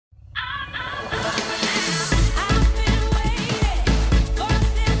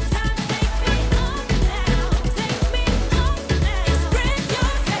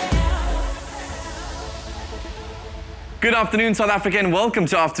Good afternoon, South Africa, and welcome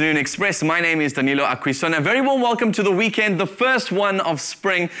to Afternoon Express. My name is Danilo Aquisona. A very warm welcome to the weekend, the first one of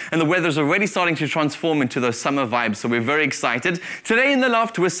spring, and the weather's already starting to transform into those summer vibes, so we're very excited. Today in the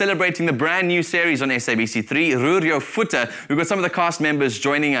loft, we're celebrating the brand new series on SABC3, Roer Jou Voete. We've got some of the cast members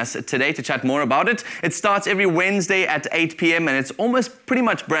joining us today to chat more about it. It starts every Wednesday at 8 p.m, and it's almost pretty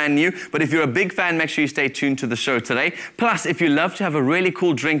much brand new, but if you're a big fan, make sure you stay tuned to the show today. Plus, if you love to have a really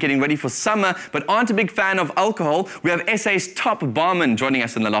cool drink getting ready for summer, but aren't a big fan of alcohol, we have SA's top barman joining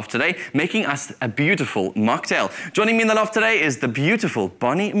us in the loft today, making us a beautiful mocktail. Joining me in the loft today is the beautiful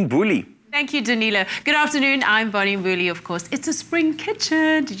Bonnie Mbuli. Thank you, Danilo. Good afternoon. I'm Bonnie Mbuli, of course. It's a spring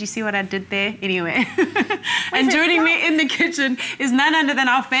kitchen. Did you see what I did there? Anyway. And joining me in the kitchen is none other than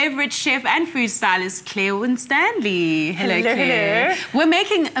our favourite chef and food stylist, Claire Winstanley. Hello, Claire. Hello. We're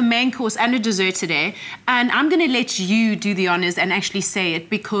making a main course and a dessert today, and I'm going to let you do the honours and actually say it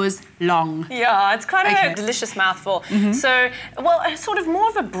because long. Yeah, it's kind of a delicious mouthful. So, well, sort of more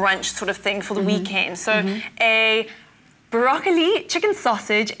of a brunch sort of thing for the weekend. So, a broccoli, chicken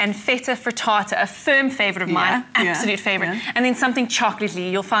sausage, and feta frittata, a firm favourite of mine, absolute favourite. And then something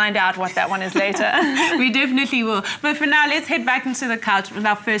chocolatey. You'll find out what that one is later. We definitely will. But for now, let's head back into the couch with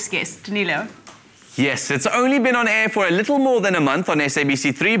our first guest, Danilo. Yes, it's only been on air for a little more than a month on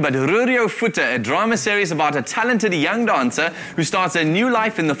SABC3, but Roer Jou Voete, a drama series about a talented young dancer who starts a new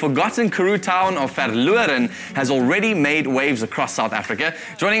life in the forgotten Karoo town of Verloren, has already made waves across South Africa.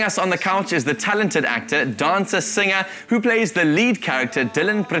 Joining us on the couch is the talented actor, dancer, singer, who plays the lead character,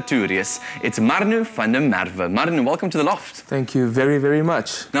 Dylan Pretorius. It's Marno van der Merwe. Marno, welcome to the loft. Thank you very, very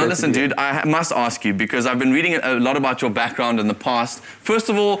much. Now listen, dude, I must ask you, because I've been reading a lot about your background in the past. First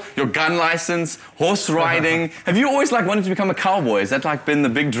of all, your gun license, horse riding. Have you always wanted to become a cowboy? Has that been the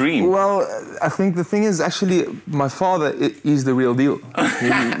big dream? Well, I think the thing is actually my father is the real deal.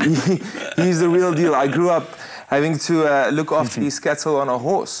 He's the real deal. I grew up having to look after his cattle on a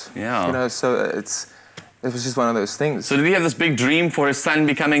horse. Yeah. You know, so it was just one of those things. So did he have this big dream for his son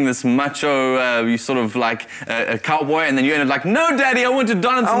becoming this macho, a cowboy, and then you ended no, Daddy, I want to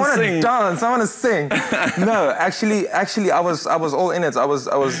dance and sing. I want to sing. No, actually, I was all in it. I was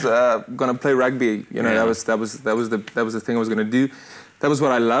gonna play rugby. You know, that was the thing I was gonna do. That was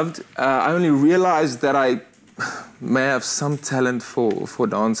what I loved. I only realized that I may have some talent for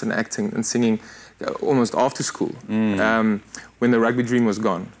dance and acting and singing almost after school, when the rugby dream was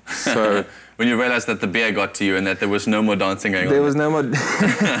gone. So. When you realized that the beer got to you and that there was no more dancing going on. There was no more...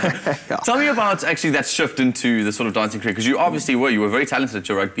 Tell me about actually that shift into the sort of dancing career, because you obviously you were very talented at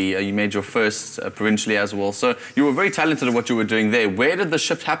your rugby. You made your first provincially as well, so you were very talented at what you were doing there. Where did the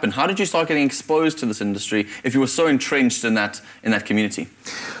shift happen? How did you start getting exposed to this industry if you were so entrenched in that community?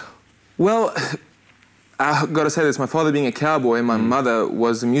 Well, I've got to say this, my father being a cowboy and my mother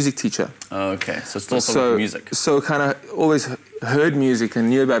was a music teacher. Okay, so still some music. So kind of always heard music and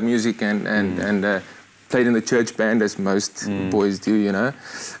knew about music and played in the church band, as most boys do, you know,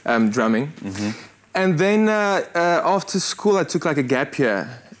 drumming. And then after school I took a gap year,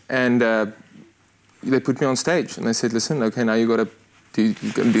 and they put me on stage and they said, listen, okay, now you're gonna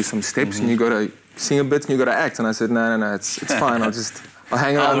do some steps and you got to sing a bit and you got to act. And I said, no, it's fine, I'll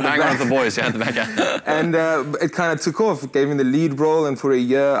hang around with the boys, yeah, at the back. And it kind of took off. It gave me the lead role, and for a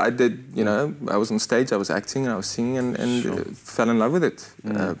year I did, you know, I was on stage, I was acting, and I was singing, and fell in love with it.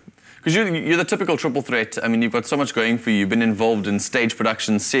 Because you're the typical triple threat. I mean, you've got so much going for you. You've been involved in stage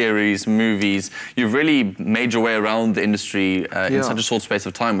production, series, movies. You've really made your way around the industry in such a short space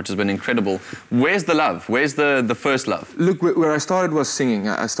of time, which has been incredible. Where's the love? Where's the first love? Look, where I started was singing.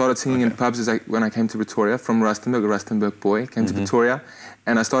 I started singing in pubs when I came to Pretoria, from Rustenburg, a Rustenburg boy, came to Pretoria.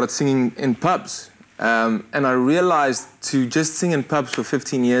 And I started singing in pubs. And I realized to just sing in pubs for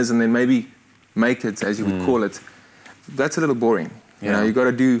 15 years and then maybe make it, as you would call it, that's a little boring. You know, you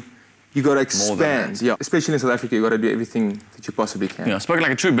got to expand. Yeah, especially in South Africa, you got to do everything that you possibly can. Yeah, spoken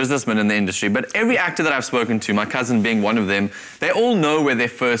like a true businessman in the industry, but every actor that I've spoken to, my cousin being one of them, they all know where their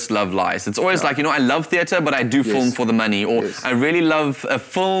first love lies. It's always you know, I love theatre, but I do film for the money, or I really love a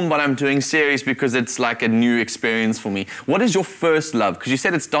film, but I'm doing series because it's like a new experience for me. What is your first love? Because you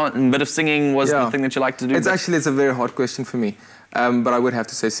said it's a bit of singing was the thing that you like to do. It's a very hard question for me, but I would have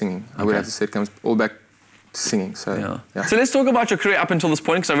to say singing. I would have to say it comes all back singing, so So let's talk about your career up until this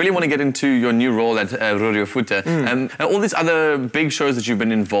point, because I really want to get into your new role at Roer Jou Voete and all these other big shows that you've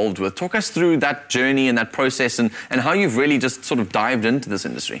been involved with. Talk us through that journey and that process and how you've really just sort of dived into this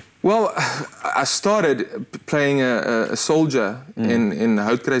industry. Well, I started playing a soldier in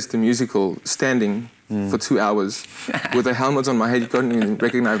Houtkraas the musical, standing for 2 hours with a helmet on my head. You couldn't even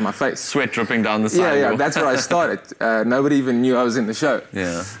recognize my face. Sweat dripping down the side. Yeah, that's where I started. Nobody even knew I was in the show.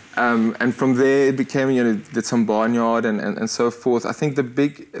 Yeah. And from there it became, you know, did some barnyard and so forth. I think the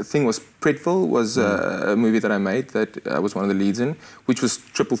big thing was Pretzel was a movie that I made that I was one of the leads in, which was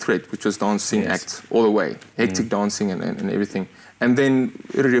triple threat, which was dancing acts all the way, hectic dancing and everything. And then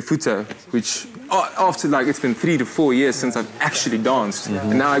Roer Jou Voete, which after like it's been 3 to 4 years since I've actually danced,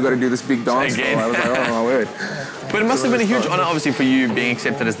 and now I got to do this big dance. Again. I was like, oh my word. But it must have been a huge honor, obviously, for you being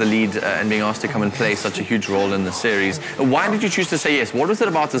accepted as the lead and being asked to come and play such a huge role in the series. Why did you choose to say yes? What was it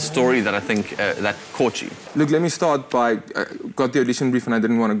about the story that I think that caught you? Look, let me start by got the audition brief and I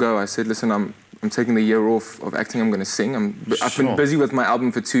didn't want to go. I said, listen, I'm taking the year off of acting. I'm going to sing. I've been busy with my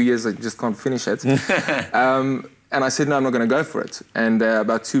album for 2 years. I just can't finish it. And I said, no, I'm not going to go for it. And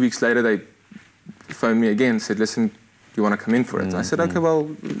about 2 weeks later, they phoned me again, said, listen, do you want to come in for it? I said, okay, well,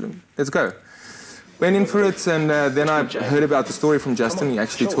 let's go. Went in for it, and then I heard about the story from Justin. He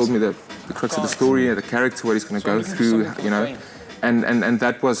actually told me the crux of the story, the character, what he's going to go through, you know. And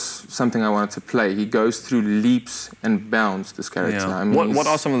that was something I wanted to play. He goes through leaps and bounds, this character. Yeah. I mean, what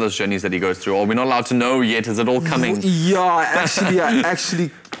are some of those journeys that he goes through? Are we not allowed to know yet? Is it all coming? Yeah, I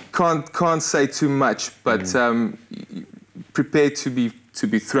actually can't say too much, but prepare to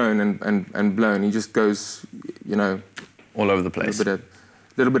be thrown and blown. He just goes, you know, all over the place. A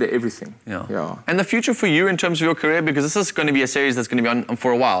little bit of everything. Yeah. And the future for you in terms of your career, because this is going to be a series that's going to be on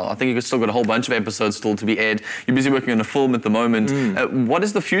for a while. I think you've still got a whole bunch of episodes still to be aired. You're busy working on a film at the moment. What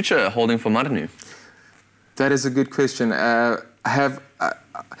is the future holding for Marno? That is a good question. I'm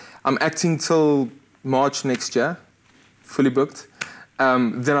acting till March next year, fully booked.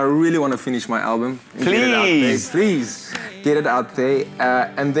 Then I really want to finish my album. Please get it out there,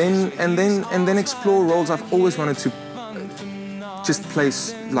 and then explore roles I've always wanted to. Just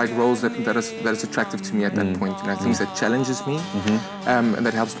place like roles that is attractive to me at that point. You know, things that challenges me, and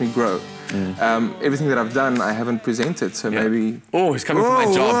that helps me grow. Everything that I've done, I haven't presented, so maybe. Oh, he's coming for my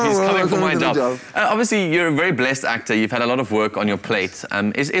job. He's coming for my job. Obviously, you're a very blessed actor. You've had a lot of work on your plate.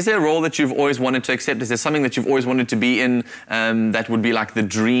 Is there a role that you've always wanted to accept? Is there something that you've always wanted to be in that would be like the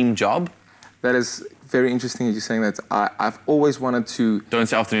dream job? That is very interesting that you're saying that. I've always wanted to... Don't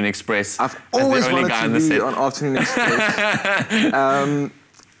say Afternoon Express. I've always wanted to be on Afternoon Express.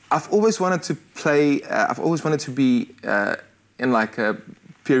 I've always wanted to play... I've always wanted to be in like a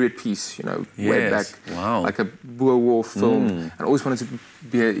period piece, you know, way back. Wow. Like a Boer War film. I always wanted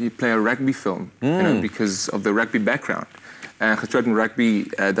to play a rugby film, you know, because of the rugby background. Getroud met rugby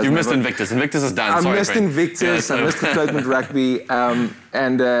doesn't. You missed Invictus. Invictus is done. I missed Invictus. I missed Getroud met rugby.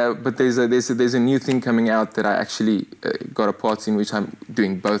 But there's a new thing coming out that I actually got a part in, which I'm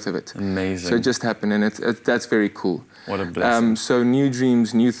doing both of it. Amazing. So it just happened, and that's very cool. What a blessing. So new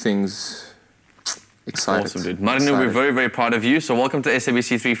dreams, new things. Excited. Awesome, dude. Marno, we're very, very proud of you. So welcome to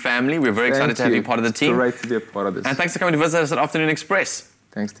SABC3 family. We're very excited to have you part of the team. It's great to be a part of this. And thanks for coming to visit us at Afternoon Express.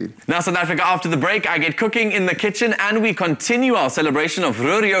 Thanks, dude. Now, South Africa, after the break, I get cooking in the kitchen and we continue our celebration of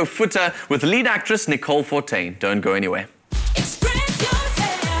Roer Jou Voete with lead actress Nicole Fortuin. Don't go anywhere. Express yourself.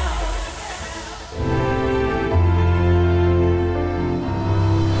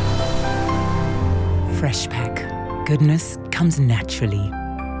 Fresh Pack. Goodness comes naturally.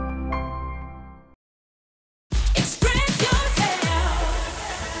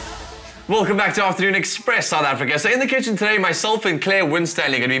 Welcome back to Afternoon Express, South Africa. So in the kitchen today, myself and Claire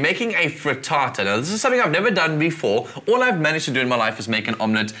Winstanley are going to be making a frittata. Now, this is something I've never done before. All I've managed to do in my life is make an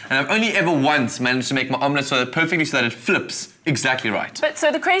omelette, and I've only ever once managed to make my omelette so that it flips exactly right. But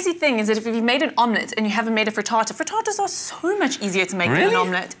so the crazy thing is that if you've made an omelette and you haven't made a frittata, frittatas are so much easier to make than an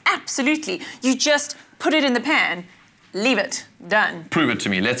omelette. Absolutely. You just put it in the pan, leave it, done. Prove it to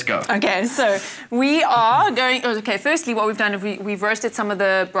me, let's go. Okay, so we are going, okay, firstly what we've done is we've roasted some of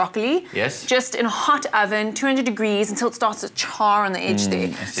the broccoli. Yes. Just in a hot oven, 200 degrees until it starts to char on the edge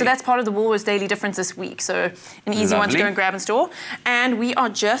there. So that's part of the Woolworths Daily Difference this week. So an easy one to go and grab and store. And we are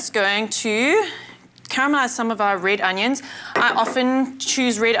just going to caramelize some of our red onions. I often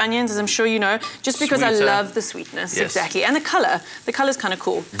choose red onions, as I'm sure you know, just because Sweeter. I love the sweetness, Yes. exactly. And the color. The color's kind of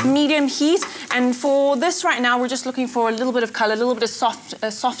cool. Medium heat, and for this right now, we're just looking for a little bit of color, a little bit of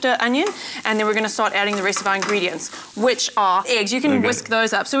softer onion, and then we're gonna start adding the rest of our ingredients, which are eggs. You can whisk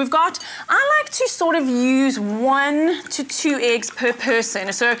those up. So we've got, I like to sort of use 1 to 2 eggs per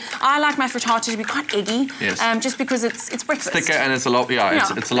person. So I like my frittata to be quite eggy, just because it's breakfast. Thicker and it's a lot,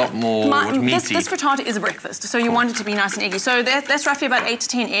 it's a lot more meaty. This frittata is a breakfast, so you want it to be nice and eggy. So that's roughly about 8 to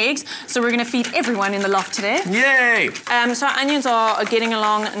 10 eggs. So we're going to feed everyone in the loft today. Yay! So our onions are getting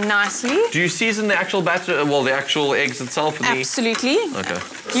along nicely. Do you season the actual batter, well, the actual eggs itself? Absolutely. Okay.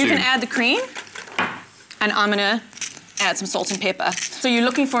 You can add the cream, and I'm going to add some salt and pepper. So you're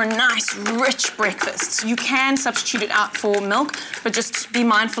looking for a nice, rich breakfast. You can substitute it out for milk, but just be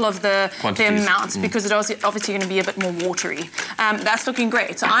mindful of the amount because it's obviously going to be a bit more watery. That's looking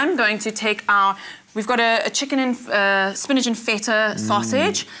great. So I'm going to take we've got a chicken and spinach and feta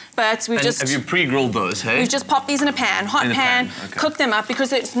sausage, but have you pre-grilled those, hey? We've just popped these in a pan, hot pan, okay. Cook them up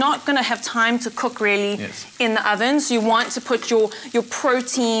because it's not going to have time to cook really in the oven. So you want to put your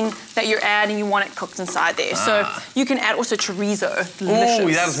protein that you're adding, you want it cooked inside there. So you can add also chorizo. Delicious. Oh,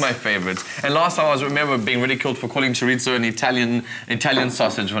 that is my favorite. And last time I remember being ridiculed for calling chorizo an Italian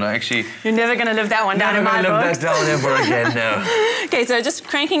sausage when I actually... You're never going to live that one down in my book. Never live that down ever again, no. Okay, so just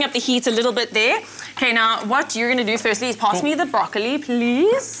cranking up the heat a little bit there. Okay, now what you're going to do firstly is pass me the broccoli,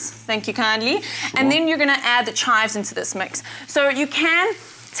 please. Thank you kindly. And then you're going to add the chives into this mix. So you can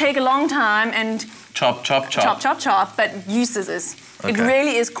take a long time and... Chop, chop, chop. Chop, chop, chop, but use scissors. It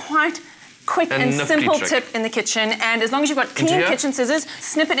really is quite quick and simple tip in the kitchen. And as long as you've got clean kitchen scissors,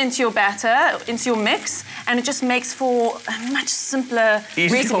 snip it into your batter, into your mix, and it just makes for a much simpler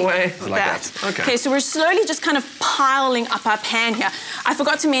recipe. way. Like that. Okay, so we're slowly just kind of piling up our pan here. I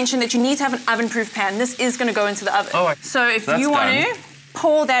forgot to mention that you need to have an oven-proof pan. This is going to go into the oven. Oh, so if you want to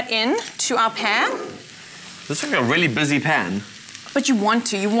pour that in to our pan. This is like a really busy pan. But you want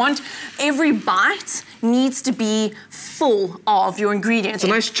to. You want every bite needs to be full of your ingredients.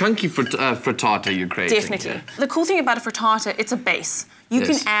 It's a nice chunky frittata you're creating. Definitely. Yeah. The cool thing about a frittata, it's a base. You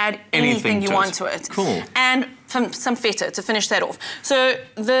can add anything you want to it. Cool. And some feta to finish that off. So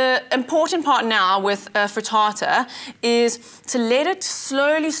the important part now with a frittata is to let it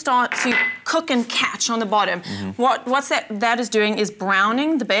slowly start to cook and catch on the bottom. What's that is doing is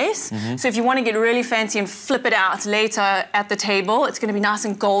browning the base. So if you want to get really fancy and flip it out later at the table, it's going to be nice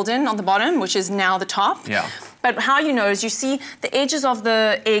and golden on the bottom, which is now the top. Yeah. But how you know is you see the edges of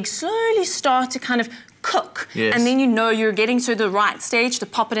the egg slowly start to kind of cook. Yes. And then you know you're getting to the right stage to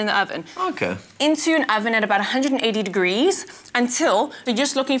pop it in the oven. Okay. Into an oven at about 180 degrees until you're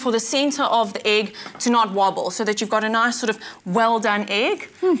just looking for the center of the egg to not wobble so that you've got a nice sort of well-done egg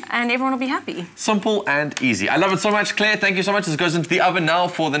and everyone will be happy. Simple and easy. I love it so much, Claire. Thank you so much. This goes into the oven now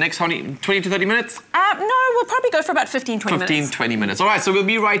for the next 20 to 30 minutes? No, we'll probably go for about 15, 20 minutes. 15, 20 minutes. All right, so we'll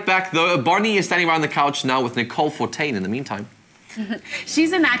be right back, though. Bonnie is standing around the couch now with Nicole Fortuin in the meantime.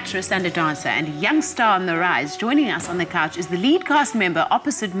 She's an actress and a dancer and a young star on the rise. Joining us on the couch is the lead cast member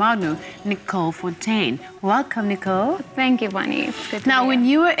opposite Marno, Nicole Fortuin. Welcome, Nicole. Thank you, Bonnie. It's good to Now, be when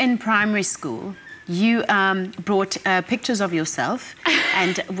here. you were in primary school, you brought pictures of yourself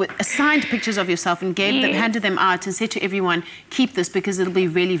and signed pictures of yourself and handed them out and said to everyone, keep this because it'll be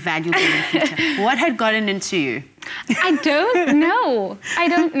really valuable in the future. What had gotten into you? I don't know. I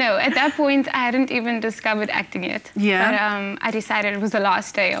don't know. At that point, I hadn't even discovered acting yet. Yeah. But I decided it was the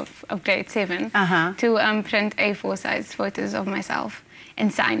last day of grade 7 to print A4-size photos of myself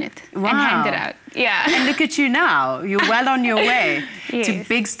and sign it and hand it out. Yeah. And look at you now. You're well on your way to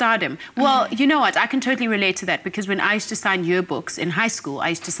big stardom. Well, you know what? I can totally relate to that because when I used to sign yearbooks in high school, I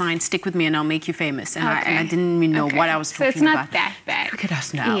used to sign "Stick with me and I'll make you famous," and I didn't even know what I was talking about. So it's not that bad. Look at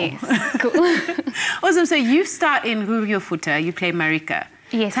us now. Yes. Cool. Awesome. So you start in Roer Jou Voete. You play Marika.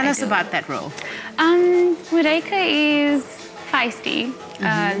 Yes, Tell I us do. about that role. Marika is feisty,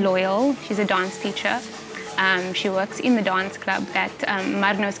 loyal. She's a dance teacher. She works in the dance club that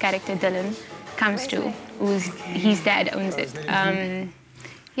Marno's character Dylan comes to, his dad owns it.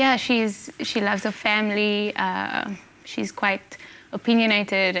 Yeah, she loves her family. She's quite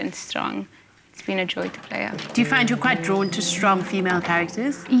opinionated and strong. It's been a joy to play her. Do you find you're quite drawn to strong female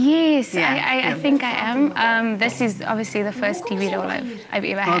characters? Yes, I think I am. This is obviously the first TV role I've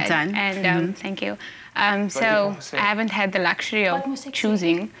ever had. Well done. And thank you. So I haven't had the luxury of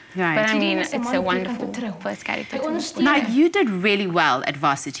choosing, but I mean, it's a wonderful first character to play. Now, you did really well at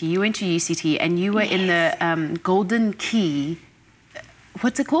varsity. You went to UCT and you were in the Golden Key,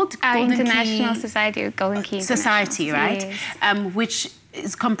 what's it called? Golden International Key Society, Golden Key Society, right? Yes. Which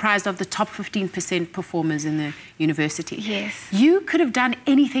is comprised of the top 15% performers in the university. Yes. You could have done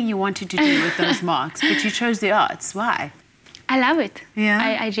anything you wanted to do with those marks, but you chose the arts. Why? I love it.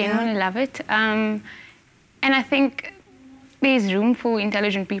 Yeah. I genuinely love it. And I think there's room for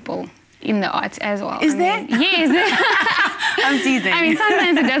intelligent people in the arts as well. Is there? Yes. I'm teasing. I mean,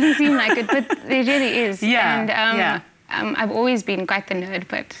 sometimes it doesn't seem like it, but there really is. Yeah. And I've always been quite the nerd,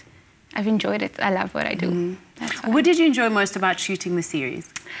 but I've enjoyed it. I love what I do. That's why. What did you enjoy most about shooting the series?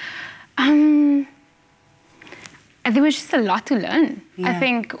 There was just a lot to learn. Yeah. I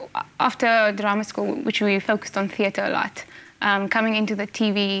think after drama school, which we focused on theatre a lot, coming into the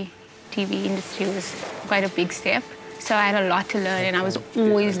TV industry was quite a big step. So I had a lot to learn, and I was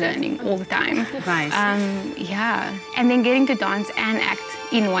always learning all the time. Right. Yeah. And then getting to dance and act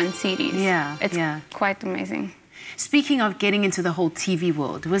in one series. Yeah, It's yeah. quite amazing. Speaking of getting into the whole TV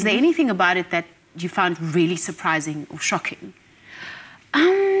world, was there anything about it that you found really surprising or shocking?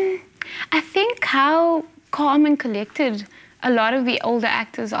 I think how calm and collected a lot of the older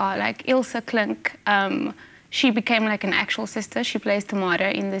actors are, like Ilse Klink. She became like an actual sister. She plays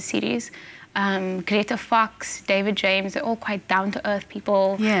Tamara in the series. Greta Fox, David James, they're all quite down-to-earth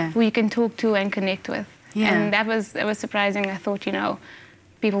people who you can talk to and connect with. Yeah. And that was surprising. I thought, you know,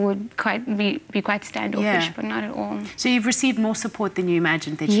 people would be quite standoffish, but not at all. So you've received more support than you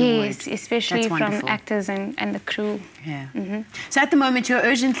imagined that you would? Yes, especially from actors and the crew. Yeah. So at the moment, you're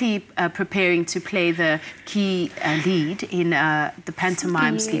urgently preparing to play the key lead in the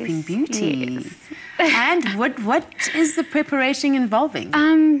pantomime Sleeping Beauty. Yes. And what is the preparation involving?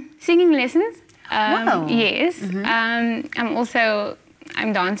 Singing lessons. Wow. Yes.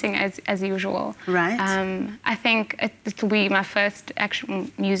 I'm dancing as usual. Right. I think it will be my first actual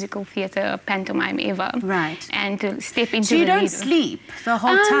musical theatre pantomime ever. Right. And to step into So you the don't lead. sleep the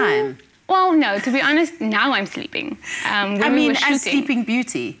whole time? Well, no. To be honest, now I'm sleeping. When I we mean, were as shooting. Sleeping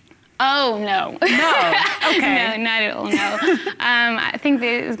Beauty. Oh, no. No, okay. No, not at all, no. I think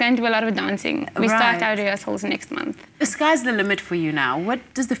there's going to be a lot of dancing. We start Right. our rehearsals next month. The sky's the limit for you now. What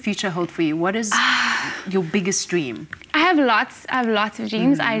does the future hold for you? What is your biggest dream? I have lots of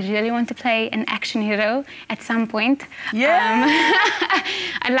dreams. I really want to play an action hero at some point. Yeah.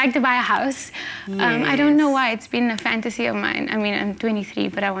 I'd like to buy a house. I don't know why. It's been a fantasy of mine. I mean, I'm 23,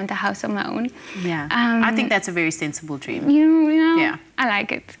 but I want a house of my own. Yeah. I think that's a very sensible dream. You know, Yeah. I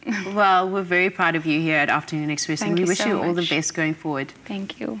like it. Well, we're very proud of you here at Afternoon Express, and Thank we you wish so you all the much. best going forward.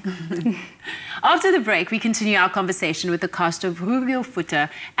 Thank you. After the break, we continue our conversation with the cast of Roer Jou Voete.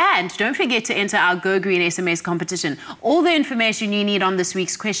 And don't forget to enter our Go Green SMS competition. All the information you need on this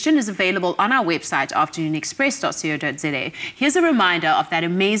week's question is available on our website, afternoonexpress.co.za. Here's a reminder of that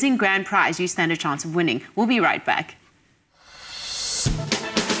amazing grand prize you stand a chance of winning. We'll be right back.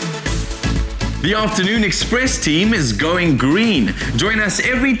 The Afternoon Express team is going green. Join us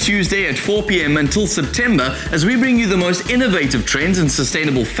every Tuesday at 4 p.m. until September as we bring you the most innovative trends in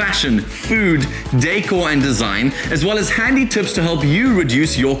sustainable fashion, food, decor and design, as well as handy tips to help you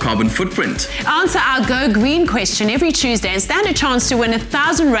reduce your carbon footprint. Answer our Go Green question every Tuesday and stand a chance to win a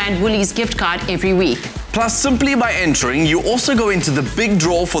R1,000 Woolies gift card every week. Plus, simply by entering, you also go into the big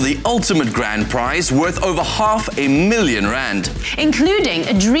draw for the ultimate grand prize worth over R500,000. Including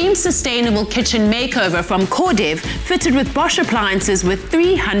a dream sustainable kitchen makeover from Cordev, fitted with Bosch appliances with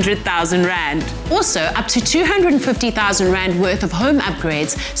R300,000. Also, up to R250,000 worth of home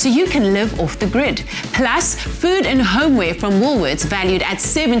upgrades so you can live off the grid. Plus, food and homeware from Woolworths valued at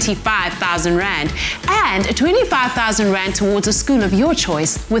R75,000. And a R25,000 towards a school of your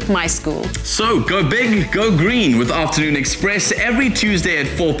choice with My School. So go big, go green with Afternoon Express every Tuesday at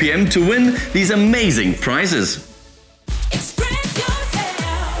 4 p.m. to win these amazing prizes. Express yourself.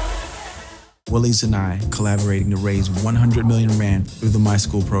 Woolies and I collaborating to raise 100 million Rand through the My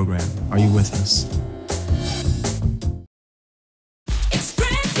School program. Are you with us?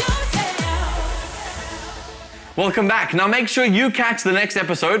 Express yourself. Welcome back. Now make sure you catch the next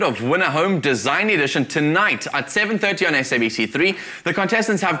episode of Winner Home Design Edition tonight at 7:30 on SABC3. The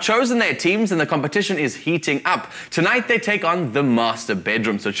contestants have chosen their teams and the competition is heating up. Tonight they take on the master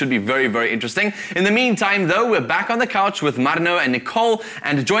bedroom, so it should be very, very interesting. In the meantime, though, we're back on the couch with Marno and Nicole,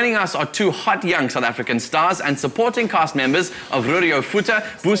 and joining us are two hot young South African stars and supporting cast members of Roer Jou Voete,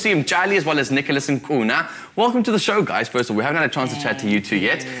 Busisiwe Mtshali, as well as Nicholas Nkuna. Welcome to the show, guys. First of all, we haven't had a chance to chat to you two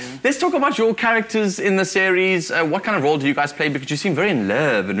yet. Let's talk about your characters in the series. What kind of role do you guys play? Because you seem very in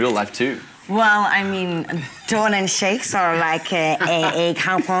love in real life too. Well, I mean, Dawn and Shakes are like a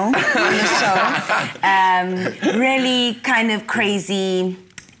couple on the show. Really kind of crazy,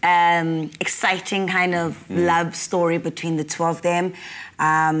 exciting kind of love story between the two of them.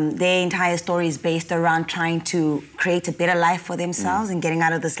 Their entire story is based around trying to create a better life for themselves and getting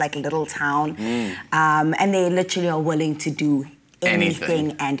out of this like little town. And they literally are willing to do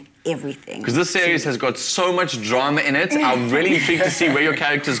anything and everything. Because this series has got so much drama in it. I'm really intrigued to see where your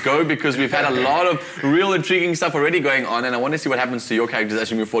characters go, because we've had a lot of real intriguing stuff already going on, and I want to see what happens to your characters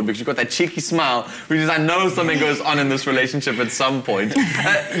as you move forward, because you've got that cheeky smile, which is, I know something goes on in this relationship at some point.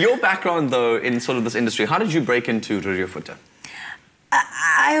 Your background, though, in sort of this industry, how did you break into Roer Jou Voete?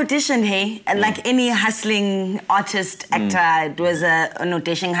 I auditioned, hey, like any hustling artist, actor. It was an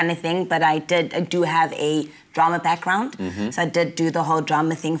audition kind of thing, but I do have a drama background. So I did do the whole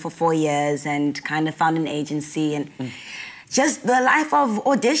drama thing for 4 years and kind of found an agency and just the life of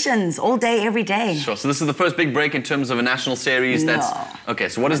auditions all day, every day. Sure. So this is the first big break in terms of a national series. No. Okay.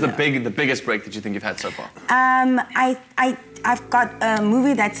 So what is the biggest break that you think you've had so far? I've got a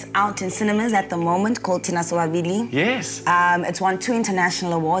movie that's out in cinemas at the moment called Tina Swabili. Yes. It's won 2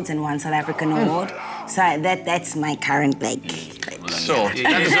 international awards and 1 South African award. So that's my current break. Sure.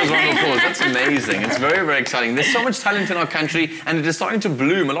 That deserves a round of applause. That's amazing. It's very, very exciting. There's so much talent in our country, and it is starting to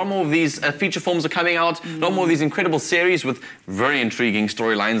bloom. A lot more of these feature films are coming out. A lot more of these incredible series with very intriguing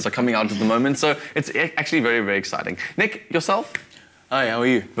storylines are coming out at the moment. So it's actually very, very exciting. Nick, yourself? Hi, how are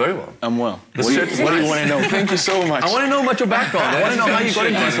you? Very well. I'm well. The What shirt do is you nice. want to know? Thank you so much. I want to know about your background. I want to know how you got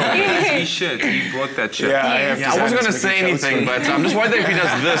into this one. His shirt. He brought that shirt. Yeah, I have I wasn't going to say designed anything, but I'm just worried that if he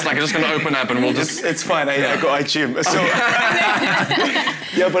does this, like, it's just going to open up and we'll just... It's fine. I got gym. So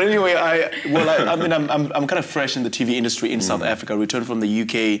yeah, but anyway, I'm kind of fresh in the TV industry in South Africa. I returned from the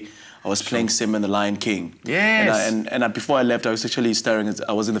UK. I was playing Simba in The Lion King. Yes. And before I left, I was actually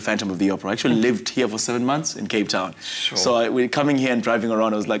I was in the Phantom of the Opera. I actually lived here for 7 months in Cape Town. Sure. So we're coming here and driving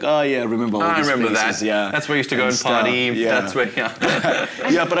around. I was like, oh yeah, I remember all these remember places. that. Yeah. That's where you used to go and party. Yeah. That's where,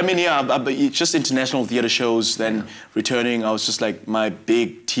 Yeah, but I mean, but just international theatre shows. Then returning, I was just like, my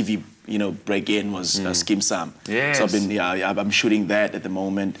big TV, break-in was Skim Sam. Yes. So I'm shooting that at the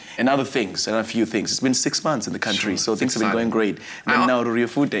moment, and other things, and a few things. It's been 6 months in the country, so things have been going great. And now Roer Jou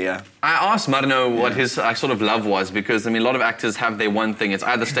Voete, yeah. I asked Marno what his sort of love was, because, I mean, a lot of actors have their one thing. It's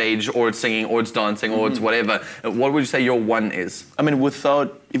either stage, or it's singing, or it's dancing, or it's whatever. What would you say your one is? I mean,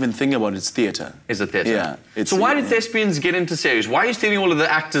 without even thinking about it, it's theatre. Is it theatre? Yeah. So why did thespians get into series? Why are you stealing all of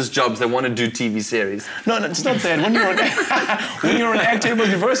the actors' jobs that want to do TV series? No, it's not that. When you're an actor, you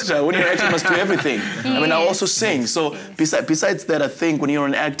must be versatile. When you're an actor, you must do everything. I mean, I also sing. So besides that, I think when you're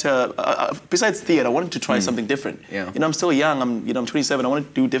an actor, besides theatre, I wanted to try something different. Yeah. I'm still young. I'm 27. I want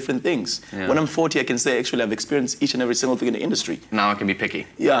to do different things. Yeah. When I'm 40, I can say, actually, I've experienced each and every single thing in the industry. Now I can be picky.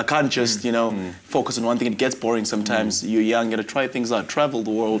 Yeah, I can't just, focus on one thing. It gets boring sometimes. You're young, you got to try things out, travel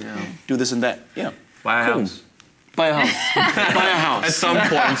the world, do this and that. Yeah. Buy a house. Buy a house. Buy a house. At some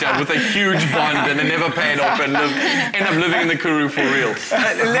point, with a huge bond, and then never pay it off and end up living in the Karoo for real.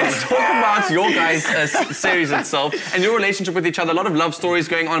 Let's talk about your guys' series itself and your relationship with each other. A lot of love stories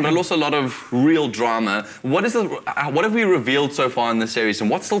going on, but also a lot of real drama. What have we revealed so far in the series, and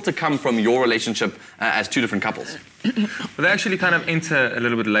what's still to come from your relationship as two different couples? Well, they actually kind of enter a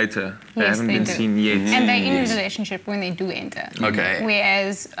little bit later. They Yes, haven't they been do. seen yet. And they're in a relationship when they do enter. Okay.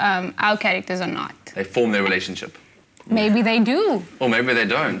 Whereas our characters are not. They form their relationship. Maybe they do. Or maybe they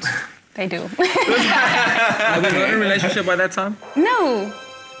don't. They do. Are we in a relationship by that time? No.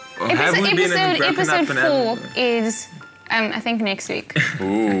 Or have we been and wrapping Episode up and 4 having- is, I think, next week.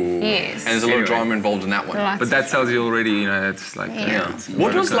 Ooh. Yes. And there's a lot of drama involved in that one. Lots But that tells you already, it's like...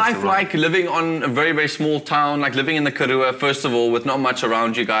 What was life like living on a very, very small town, like living in the Karoo, first of all, with not much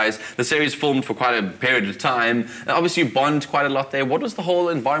around you guys? The series filmed for quite a period of time. Obviously, you bond quite a lot there. What was the whole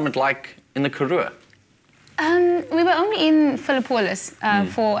environment like in the Karoo? We were only in Philippolis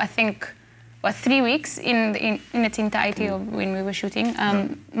for, I think, 3 weeks in its entirety of when we were shooting.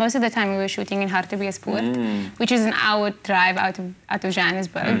 Most of the time we were shooting in Hartbeespoort, which is an hour drive out of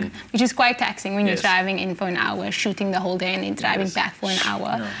Johannesburg, which is quite taxing when you're driving in for an hour, shooting the whole day and then driving back for an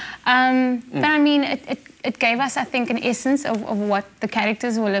hour. But I mean, it gave us, I think, an essence of what the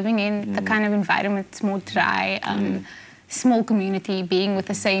characters were living in, the kind of environment. It's more dry, small community, being with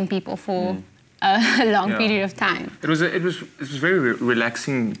the same people for a long period of time. It was a very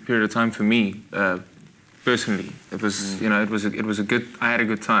relaxing period of time for me, personally. It was it was a good. I had a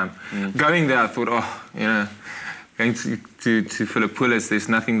good time. Going there, I thought, going to Philippolis, there's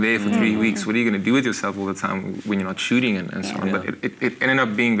nothing there for 3 weeks. What are you going to do with yourself all the time when you're not shooting and so on? But it ended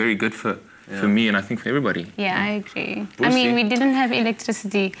up being very good for me, and I think for everybody. Yeah, I agree. I mean, we didn't have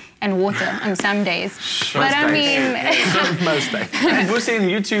electricity and water on some days. But I mean... Most days. And Busi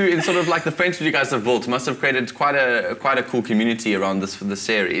and you two, in sort of like the friendship you guys have built, must have created quite a cool community around this for the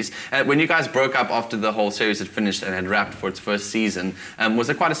series. When you guys broke up after the whole series had finished and had wrapped for its first season, was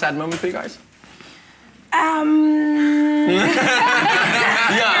it quite a sad moment for you guys?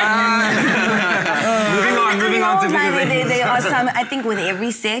 Moving on to there are some, I think with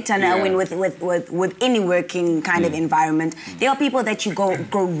every set, and I mean with any working kind of environment, there are people that you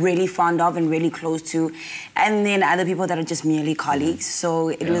grow really fond of and really close to, and then other people that are just merely colleagues. So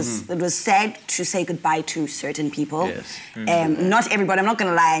it was sad to say goodbye to certain people. Yes. Not everybody, I'm not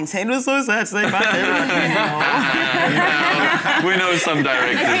gonna lie and say it was so sad to say goodbye to everybody. No. We know some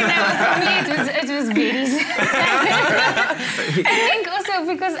directors. For me, it was very sad. I think also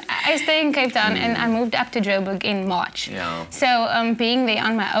because I stay in Cape Town and I moved up to Joburg in March. Yeah. So being there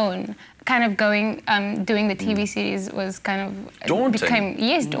on my own, kind of doing the TV series was kind of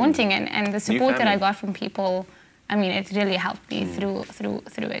daunting. Daunting, and the support that I family. got from people, I mean, it really helped me through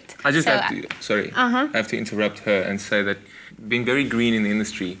it. I just So, have to, sorry, I have to interrupt her and say that being very green in the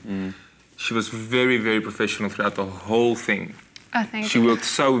industry, she was very, very professional throughout the whole thing. Oh, thank She you. worked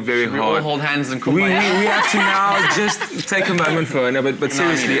so very We hard. all hold hands and We kumbaya. have to now just take a moment for her, no, but No, I mean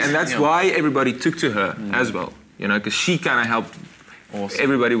seriously, it, and that's yeah. why everybody took to her as well, you know, because she kind of helped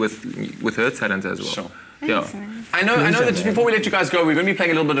everybody with her talent as well. Sure. Yeah. I know that just before we let you guys go, we're going to be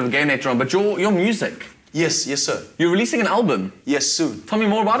playing a little bit of a game later on, but your music, Yes, sir. you're releasing an album. Yes, soon. Tell me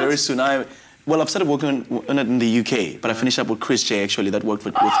more about Very it. soon. I've started working on it in the UK, but I finished up with Chris J, actually. That worked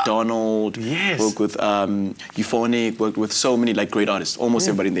with Donald. Yes. Worked with Euphonic, worked with so many great artists, almost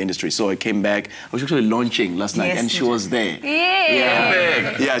everybody in the industry. So I came back. I was actually launching last night, Yes, and she was there.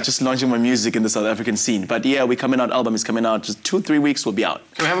 Epic. Yeah, just launching my music in the South African scene. But yeah, album is coming out. Just 2-3 weeks, we'll be out.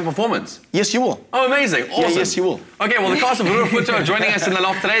 Can we have a performance? Yes, you will. Oh, amazing. Awesome. Yeah, yes, you will. Okay, well, the cast of Roer Jou Voete are joining us in the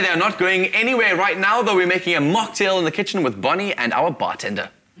loft today. They are not going anywhere right now, though. We're making a mocktail in the kitchen with Bonnie and our bartender.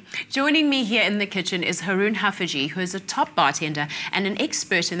 Joining me here in the kitchen is Haroon Hafaji, who is a top bartender and an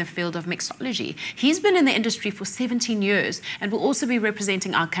expert in the field of mixology. He's been in the industry for 17 years and will also be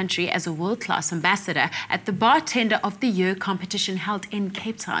representing our country as a world-class ambassador at the Bartender of the Year competition held in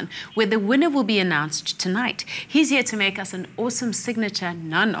Cape Town, where the winner will be announced tonight. He's here to make us an awesome signature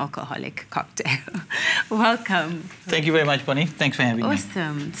non-alcoholic cocktail. Welcome. Thank you very much, Bonnie. Thanks for having me.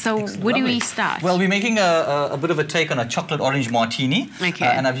 Awesome. So where do we start? Well, we're making a bit of a take on a chocolate orange martini. Okay.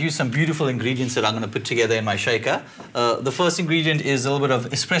 And I've used some beautiful ingredients that I'm going to put together in my shaker. The first ingredient is a little bit of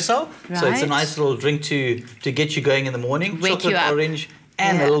espresso. So it's a Right. nice little drink to get you going in the morning. Wake chocolate you up. orange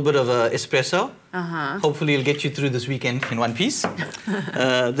and Yeah. a little bit of espresso. Uh-huh. Hopefully it'll get you through this weekend in one piece.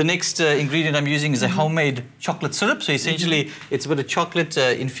 The next ingredient I'm using is a homemade chocolate syrup. So essentially it's a bit of chocolate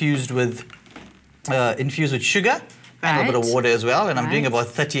infused with sugar and a bit of Right. water as well. And I'm doing Right. about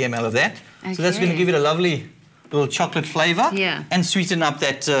 30 ml of that. So that's going to Okay. give it a lovely little chocolate flavor Yeah. and sweeten up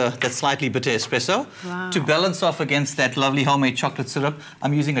that slightly bitter espresso. Wow. To balance off against that lovely homemade chocolate syrup,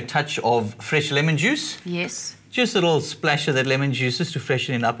 I'm using a touch of fresh lemon juice. Yes. Just a little splash of that lemon juice just to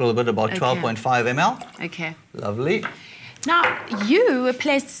freshen it up a little bit, about Okay. 12.5 ml. Okay. Lovely. Now, you were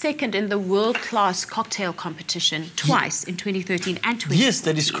placed second in the world-class cocktail competition twice in 2013 and 2014. Yes,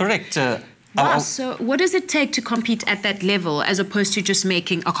 that is correct. Wow, so what does it take to compete at that level as opposed to just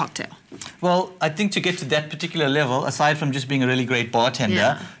making a cocktail? Well, I think to get to that particular level, aside from just being a really great bartender,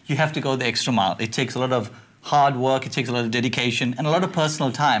 Yeah. you have to go the extra mile. It takes a lot of hard work, it takes a lot of dedication, and a lot of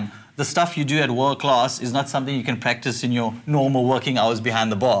personal time. The stuff you do at world class is not something you can practice in your normal working hours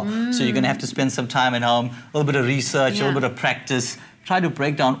behind the bar. So you're going to have to spend some time at home, a little bit of research, a little bit of practice. Try to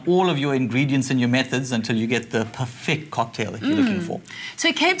break down all of your ingredients and your methods until you get the perfect cocktail that you're looking for.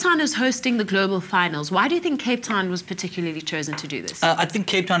 So Cape Town is hosting the global finals. Why do you think Cape Town was particularly chosen to do this? I think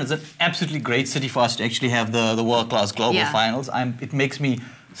Cape Town is an absolutely great city for us to actually have the world-class global finals. It makes me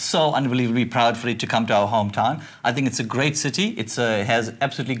so unbelievably proud for it to come to our hometown. I think it's a great city. It has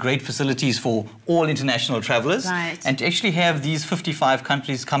absolutely great facilities for all international travelers. Right. And to actually have these 55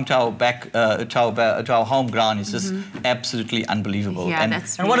 countries come to our home ground is just absolutely unbelievable. Yeah, and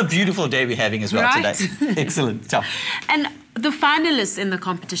that's and what a really beautiful day we're having as well Right? today. Excellent. Tough. And the finalists in the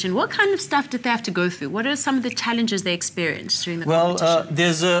competition, what kind of stuff did they have to go through? What are some of the challenges they experienced during the competition? Well,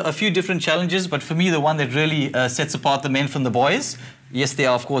 there's a few different challenges, but for me, the one that really sets apart the men from the boys, yes, there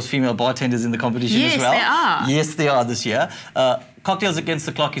are, of course, female bartenders in the competition Yes, as well. there are. Yes, they are this year. Cocktails against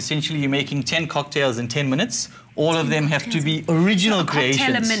the clock, essentially, you're making 10 cocktails in 10 minutes. All of them have to be original creations.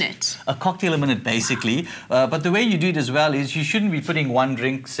 Cocktail a minute. A cocktail a minute, basically. But the way you do it as well is you shouldn't be putting one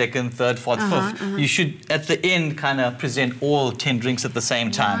drink, second, third, fourth, fifth. You should, at the end, kind of present all 10 drinks at the same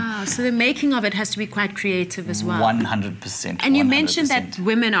time. Wow, so the making of it has to be quite creative as well. 100%. And you 100%. mentioned that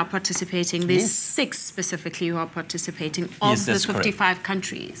women are participating. There's Yes. 6 specifically who are participating of Yes, the that's correct. 55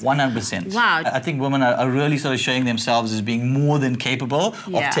 countries. 100%. Wow. I think women are really sort of showing themselves as being more than capable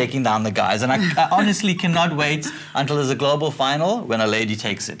Yeah. of taking down the guys. And I honestly cannot wait until there's a global final when a lady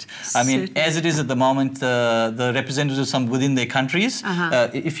takes it. I mean, Certainly. as it is at the moment, the representatives from within their countries,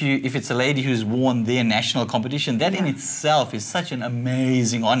 if it's a lady who's won their national competition, that in itself is such an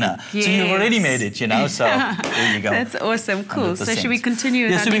amazing honor. So you've already Yes. made it, you know, so there you go. That's awesome. Cool. So 100%. should we continue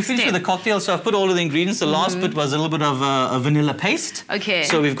with Yeah, our so we next finished step? with the cocktail. So I've put all of the ingredients. The last bit was a little bit of a vanilla paste. Okay.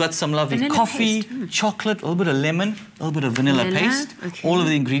 So we've got some lovely Vanilla coffee, paste. chocolate, a little bit of lemon, a little bit of vanilla paste. Okay. All of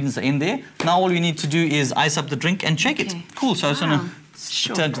the ingredients are in there. Now all we need to do is ice up the drink and shake it. Okay. Cool. So I just want Wow.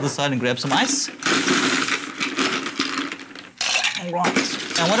 to turn to the side and grab some ice. All right.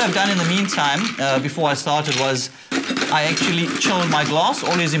 And what I've done in the meantime, before I started, was I actually chilled my glass.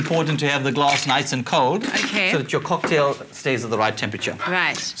 Always important to have the glass nice and cold. Okay. So that your cocktail stays at the right temperature.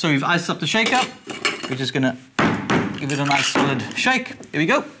 Right. So we've iced up the shaker. We're just going to give it a nice solid shake. Here we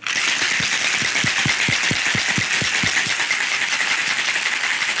go.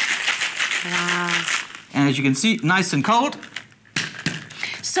 Wow. And as you can see, nice and cold.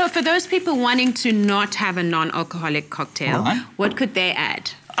 So for those people wanting to not have a non-alcoholic cocktail, Right. what could they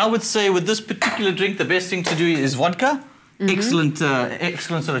add? I would say with this particular drink, the best thing to do is vodka. Excellent,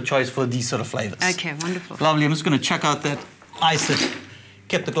 excellent sort of choice for these sort of flavors. Okay, wonderful. Lovely. I'm just going to chuck out that ice that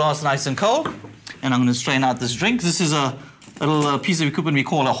kept the glass nice and cold. And I'm going to strain out this drink. This is a little piece of equipment we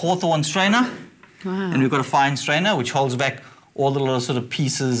call a Hawthorne strainer. Wow. And we've got a fine strainer which holds back all the little sort of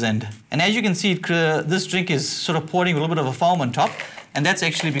pieces. And as you can see, this drink is sort of pouring a little bit of a foam on top. And that's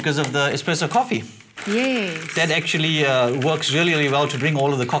actually because of the espresso coffee. Yes. That actually works really, really well to bring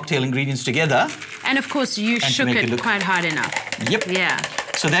all of the cocktail ingredients together. And of course, you And to shook make it it look- quite hard enough. Yep. Yeah.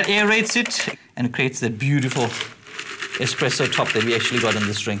 So that aerates it and creates that beautiful espresso top that we actually got in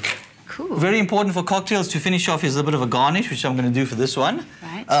this drink. Cool. Very important for cocktails to finish off is a bit of a garnish, which I'm going to do for this one.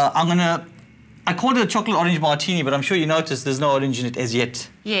 Right. I called it a chocolate orange martini, but I'm sure you noticed there's no orange in it as yet.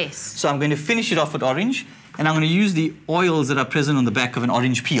 Yes. So I'm going to finish it off with orange, and I'm going to use the oils that are present on the back of an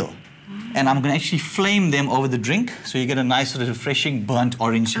orange peel. And I'm going to actually flame them over the drink, so you get a nice sort of refreshing burnt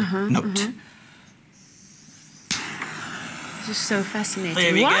orange note. This is so fascinating.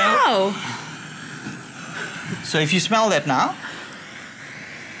 There we go. Wow. So if you smell that now,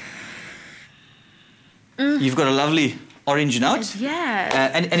 you've got a lovely orange note.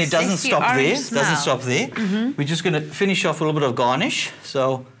 Yeah. And it doesn't Sexy stop there. orange It doesn't smell. stop there. We're just going to finish off with a little bit of garnish.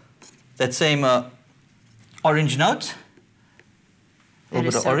 So that same orange note. A That little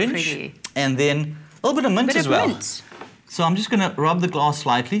is bit of so orange. pretty. And then a little bit of mint Bit as of well. mint. So I'm just going to rub the glass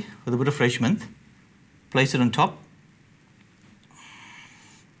slightly with a bit of fresh mint. Place it on top.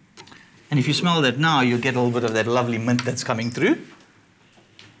 And if you smell that now, you'll get a little bit of that lovely mint that's coming through.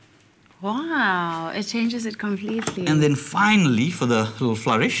 Wow. It changes it completely. And then finally, for the little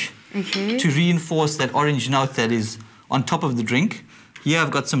flourish, Okay. to reinforce that orange note that is on top of the drink, here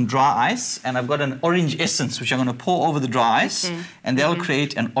I've got some dry ice, and I've got an orange essence, which I'm going to pour over the dry ice, Okay. and that'll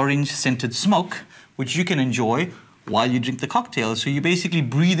create an orange-scented smoke, which you can enjoy while you drink the cocktail. So you basically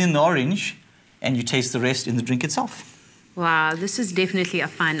breathe in the orange, and you taste the rest in the drink itself. Wow, this is definitely a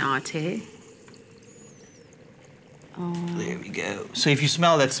fine art, eh? There we go. So if you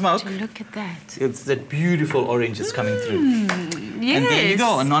smell that smoke, Look at that. it's that beautiful orange that's coming through. Yes. And there you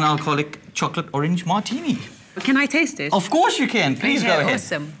go, a non-alcoholic chocolate orange martini. Can I taste it? Of course you can. Please Okay, go ahead.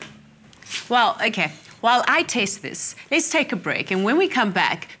 Awesome. Well, okay. While I taste this, let's take a break. And when we come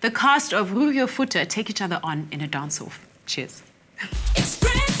back, the cast of Roer Jou Voete take each other on in a dance-off. Cheers.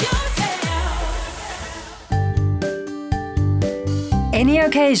 Express yourself. Any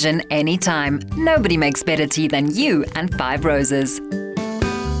occasion, anytime. Nobody makes better tea than you and Five Roses.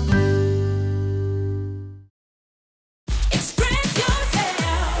 Express yourself.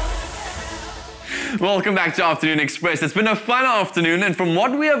 Welcome back to Afternoon Express. It's been a fun afternoon, and from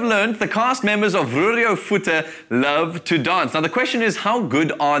what we have learned, the cast members of Roer Jou Voete love to dance. Now, the question is, how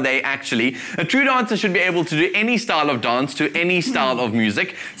good are they actually? A true dancer should be able to do any style of dance to any style of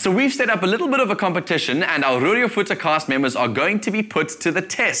music. So we've set up a little bit of a competition, and our Roer Jou Voete cast members are going to be put to the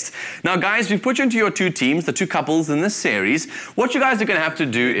test. Now, guys, we've put you into your two teams, the two couples in this series. What you guys are going to have to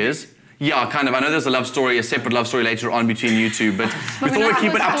do is, yeah, kind of. I know there's a love story, a separate love story later on between you two, but we thought we'd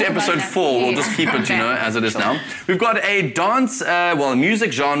keep it up to episode 4. We'll just keep it, you know, as it is now. We've got a dance,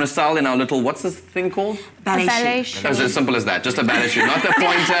 music genre style in our little, what's this thing called? Ballet shoe. It's as simple as that, just a ballet shoe. Not a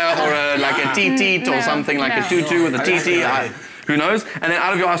pointer or like a teet or something like a tutu with a TT. Who knows? And then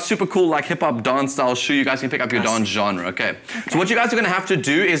out of your super cool like hip hop dance style shoe, you guys can pick up your dance genre, okay? So what you guys are going to have to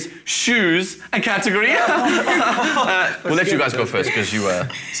do is choose a category. We'll let you guys go first because you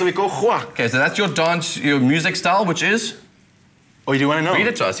So we go hua. Okay, so that's your dance, your music style, which is? Oh, you want to know? Read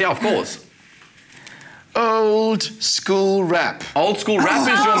it to us, yeah, of course. Old school rap. Old school rap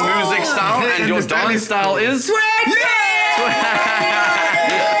is your music style, and your dance style is?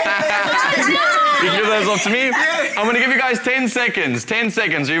 You give those off to me? I'm going to give you guys 10 seconds. 10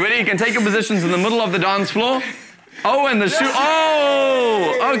 seconds. Are you ready? You can take your positions in the middle of the dance floor. Oh, and the shoe.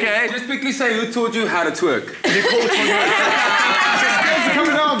 Oh, okay. Just quickly say who taught you how to twerk.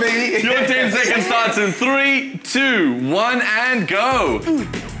 Coming on, baby. Your 10 seconds starts in 3, 2, 1, and go.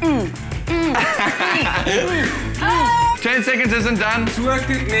 10 seconds isn't done. Twerk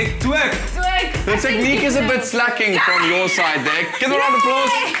technique, twerk. The technique is a bit slacking from your side there. Give a round of applause.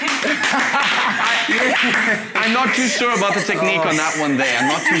 I'm not too sure about the technique on that one there. I'm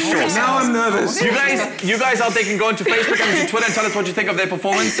not too sure. Now I'm nervous. You guys out there can go onto Facebook and to Twitter and tell us what you think of their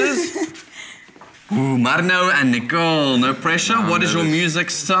performances. Ooh, Marno and Nicole, no pressure. What is your music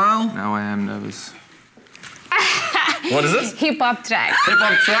style? Now I am nervous. What is it? Hip-hop track.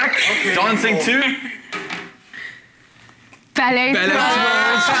 Hip-hop track. Okay. Dancing to? Ballet.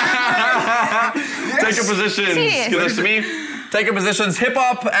 Take your positions. Serious? Give this to me. Take your positions.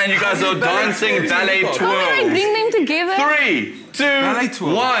 Hip-hop, and you guys are dancing ballet twirl. Alright, bring them together. 3, 2,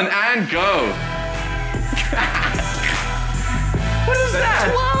 1, and go. What is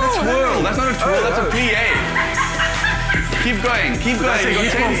that? Twirl. A twirl. That's not a twirl, that's a plie. Keep going, keep going. You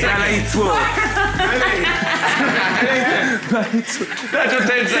got 10 seconds. That's your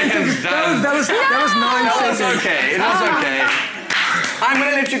 10 seconds done. That was 9 seconds. It was okay, it was okay. I'm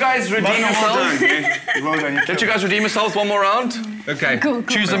gonna let you guys redeem yourselves. Let you guys redeem yourselves one more round. Okay. Cool.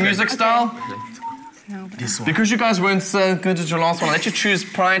 Choose a music style. Because you guys weren't so good at your last one, I'll let you choose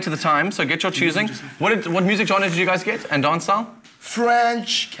prior to the time, so get your choosing. What music genre did you guys get and dance style?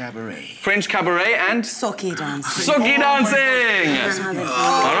 French cabaret. French cabaret and? Socky dancing. Socky dancing!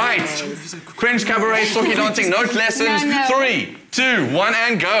 All right. French cabaret, socky dancing, note lessons. 3, 2, 1,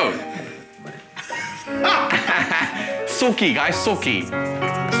 and go. Socky, guys, socky.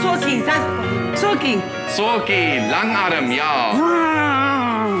 Socky, that's socky. Socky, langarm, yeah.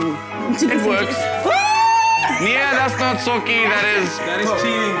 It works. Yeah, that's not socky, that is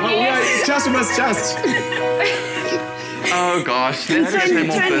cheating. Just must just. Oh gosh, let's get him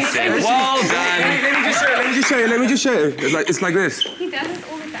off this set. Well done. Let me just show you. It's like this. He does it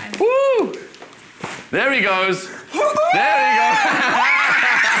all the time. Woo! There he goes. There he goes.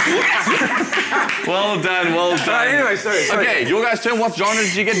 Well done, well done. Anyway, sorry. Okay, your guys' turn. What genre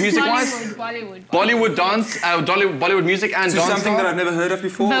did you get music-wise? Bollywood. Bollywood dance, Bollywood music and dance. Something that I've never heard of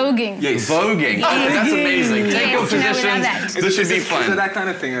before. Voguing. Yes. Voguing. Oh, that's amazing. Take your Yes, you know, we love positions. that. This should be Is it fun. that kind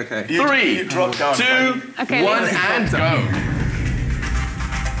of thing? Okay. 3, 2, 1, and go.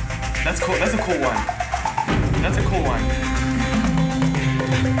 That's cool. That's a cool one. That's a cool one.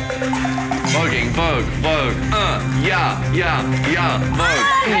 Voguing, vogue, vogue. Yeah, vogue.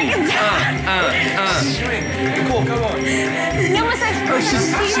 Cool, come on. No, it's like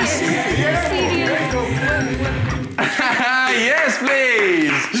serious. Yes,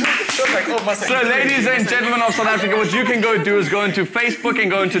 please. So, ladies and gentlemen of South Africa, what you can go do is go into Facebook and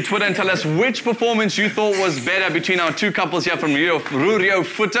go into Twitter and tell us which performance you thought was better between our two couples here from Roer Jou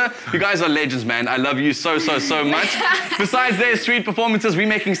Voete. You guys are legends, man. I love you so much. Besides their sweet performances, we're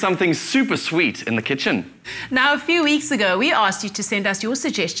making something super sweet in the kitchen. Now, a few weeks ago, we asked you to send us your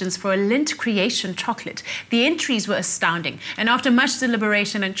suggestions for a Lindt creation chocolate. The entries were astounding, and after much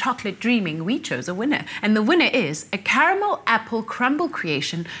deliberation and chocolate dreaming, we chose a winner. And the winner is a caramel apple crumble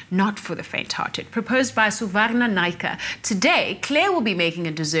creation, not for the faint-hearted, proposed by Suvarna Naika. Today, Claire will be making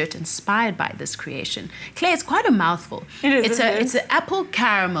a dessert inspired by this creation. Claire, it's quite a mouthful. It is. It's an apple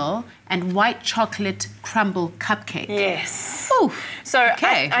caramel and white chocolate crumble cupcake. Yes. Ooh. So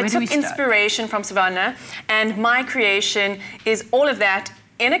Okay, I where do we took start? inspiration from Savannah, and my creation is all of that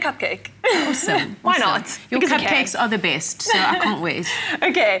in a cupcake. Awesome. Why awesome. not? Your Because we can. cupcakes are the best, so I can't wait.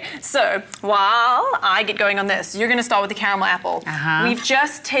 Okay, so while I get going on this, you're going to start with the caramel apple. We've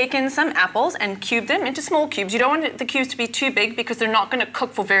just taken some apples and cubed them into small cubes. You don't want the cubes to be too big because they're not going to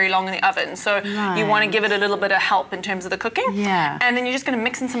cook for very long in the oven. So you want to give it a little bit of help in terms of the cooking. Yeah. And then you're just going to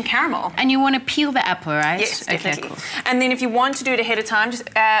mix in some caramel. And you want to peel the apple, right? Yes, definitely. Okay, cool. And then if you want to do it ahead of time, just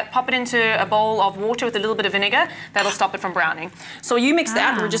pop it into a bowl of water with a little bit of vinegar. That'll stop it from browning. So you mix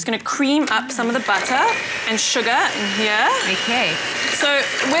that. We're just going to cream up some of the butter and sugar in here. Okay. So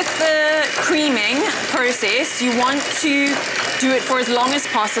with the creaming process, you want to do it for as long as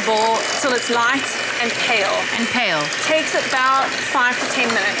possible till it's light and pale. And pale. Takes about 5 to 10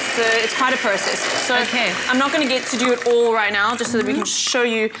 minutes. So it's quite a process. So Okay. I'm not going to get to do it all right now, just so that we can show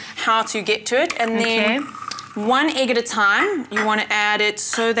you how to get to it. And then one egg at a time, you want to add it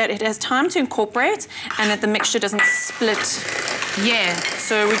so that it has time to incorporate and that the mixture doesn't split. Yeah.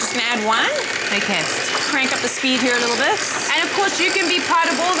 So we're just going to add one. Okay. Crank up the speed here a little bit. And of course, you can be part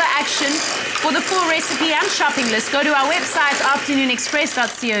of all the action. For the full recipe and shopping list, go to our website,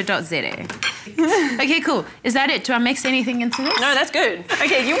 afternoonexpress.co.za. Okay, cool. Is that it? Do I mix anything into this? No, that's good.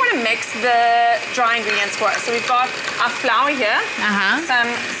 Okay, you want to mix the dry ingredients for us. So we've got our flour here, some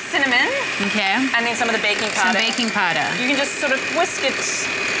cinnamon, and then some of the baking powder. Some baking powder. You can just sort of whisk it,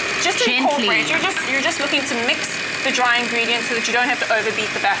 just to Gently. incorporate. You're just looking to mix the dry ingredients so that you don't have to overbeat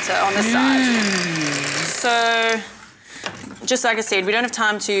the batter on the side. So just like I said, we don't have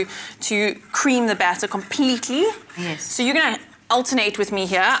time to cream the batter completely. Yes. So you're going to alternate with me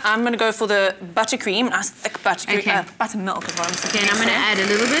here. I'm going to go for the buttercream, nice thick buttercream, Okay. buttermilk is what I'm saying. Okay, and I'm going to add a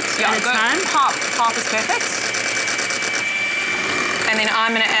little bit Yeah, at a go time. half is perfect. And then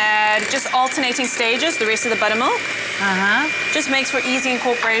I'm going to add, just alternating stages, the rest of the buttermilk. Just makes for easy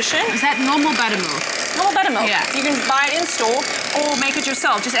incorporation. Is that normal buttermilk? Normal buttermilk. Yeah. You can buy it in store or make it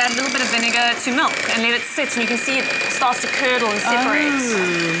yourself. Just add a little bit of vinegar to milk and let it sit, and you can see it starts to curdle and separate.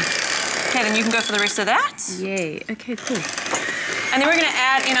 Okay, then you can go for the rest of that. Yay. Okay, cool. And then we're going to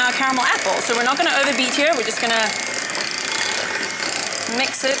add in our caramel apple. So we're not going to overbeat here. We're just going to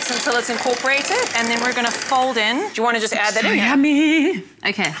mix it until it's incorporated, and then we're going to fold in. Do you want to just add that in? Yummy.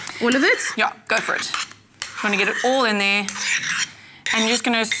 Okay, all of it? Yeah, go for it. You want to get it all in there, and you're just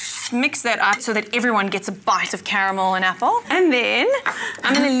going to mix that up so that everyone gets a bite of caramel and apple. And then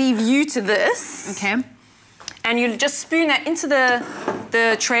I'm going to leave you to this. Okay. And you just spoon that into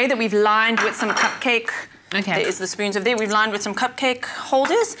the tray that we've lined with some cupcake. Okay. There's the spoons over there. We've lined with some cupcake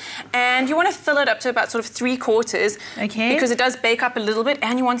holders. And you want to fill it up to about sort of 3/4. Okay. Because it does bake up a little bit,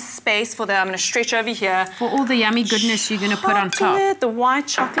 and you want space for the, I'm going to stretch over here. For all the yummy goodness you're going to put on top. The white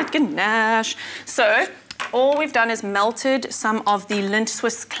chocolate ganache. So all we've done is melted some of the Lindt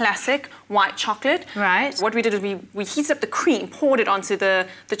Swiss Classic white chocolate. Right. What we did is we heated up the cream, poured it onto the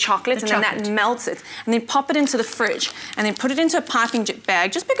chocolate, and then that melts it. And then pop it into the fridge, and then put it into a piping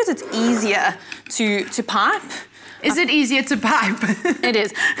bag, just because it's easier to pipe. Is it easier to pipe? It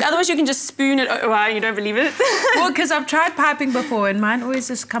is. Otherwise, you can just spoon it. Oh, wow, you don't believe it? Well, because I've tried piping before, and mine always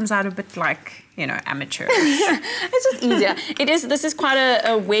just comes out a bit like, you know, amateur. It's just easier. This is quite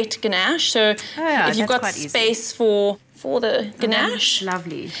a wet ganache, so if you've got space for the ganache.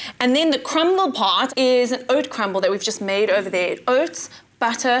 Lovely. And then the crumble part is an oat crumble that we've just made over there. Oats,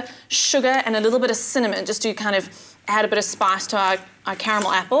 butter, sugar, and a little bit of cinnamon, just to kind of add a bit of spice to our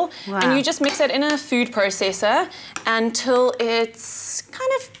caramel apple. Wow. And you just mix that in a food processor until it's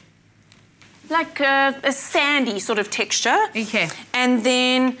kind of like a sandy sort of texture. Okay. And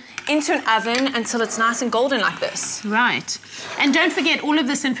then into an oven until it's nice and golden like this. Right. And don't forget, all of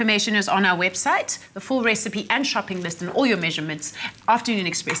this information is on our website, the full recipe and shopping list and all your measurements,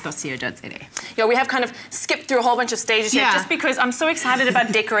 afternoonexpress.co.za. Yeah, we have kind of skipped through a whole bunch of stages here just because I'm so excited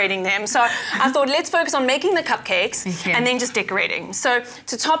about decorating them. So I thought, let's focus on making the cupcakes and then just decorating. So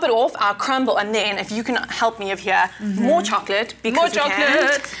to top it off, our crumble, and then if you can help me over here, more chocolate. Because more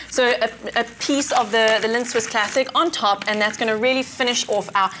chocolate. So a piece of the Lindt Swiss Classic on top, and that's going to really finish off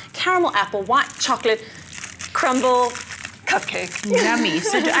our caramel apple, white chocolate, crumble, cupcake. Yummy.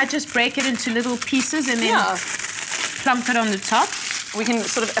 So do I just break it into little pieces and then plump it on the top? We can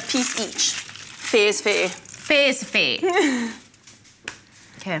sort of a piece each. Fair is fair. Fair is fair.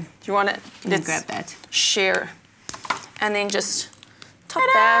 Okay. Do you want it? Let's grab that. Share. And then just top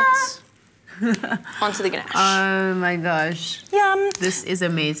that onto the ganache. Oh my gosh. Yum. This is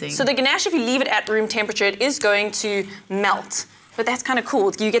amazing. So the ganache, if you leave it at room temperature, it is going to melt. But that's kind of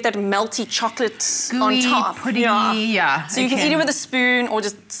cool. You get that melty chocolate on top. Puddingy, yeah. So you can eat it with a spoon or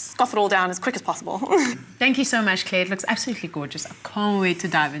just scoff it all down as quick as possible. Thank you so much, Claire. It looks absolutely gorgeous. I can't wait to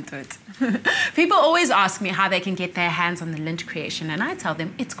dive into it. People always ask me how they can get their hands on the Lindt creation, and I tell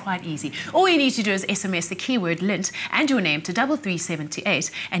them it's quite easy. All you need to do is SMS the keyword Lindt and your name to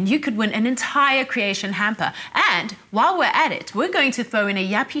 33728, and you could win an entire creation hamper. And while we're at it, we're going to throw in a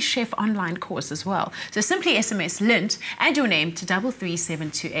Yappy Chef online course as well. So simply SMS Lindt and your name to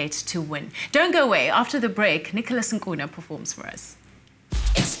 33728 to win. Don't go away. After the break, Nicholas Nkuna performs for us.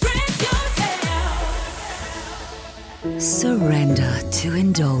 Express yourself. Surrender to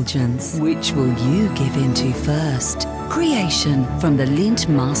indulgence. Which will you give into first? Creation from the Lindt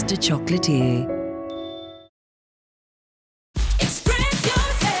Master Chocolatier. Express yourself.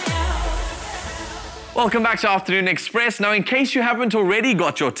 Welcome back to Afternoon Express. Now, in case you haven't already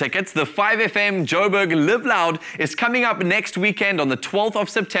got your tickets, the 5FM Joburg Live Loud is coming up next weekend on the 12th of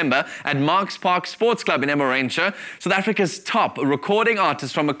September at Marks Park Sports Club in Emmarentia. South Africa's top recording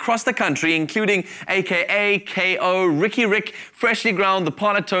artists from across the country, including AKA, KO, Ricky Rick, Freshly Ground, The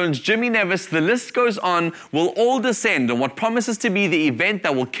Parlotones, Jimmy Nevis, the list goes on, will all descend on what promises to be the event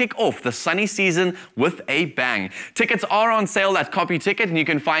that will kick off the sunny season with a bang. Tickets are on sale at Copy Ticket, and you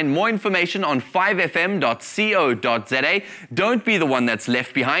can find more information on 5fm.co.za. Don't be the one that's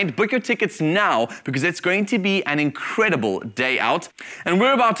left behind. Book your tickets now because it's going to be an incredible day out. And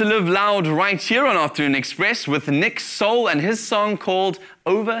we're about to live loud right here on Afternoon Express with Nick Soul and his song called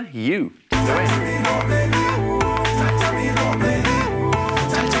Over You.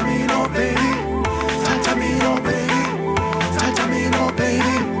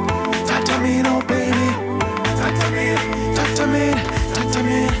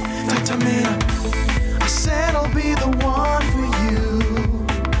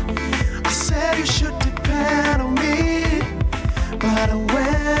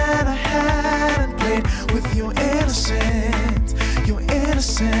 with your innocence,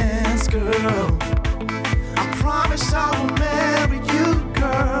 girl. I promise I will marry you,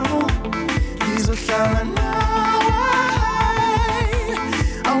 girl. He's a fella now.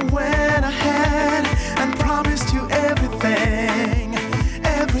 I went ahead and promised you everything,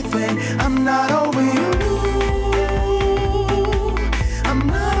 everything. I'm not over you. I'm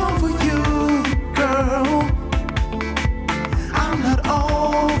not over you, girl. I'm not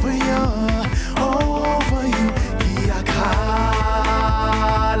over you, over you. Iyakhala.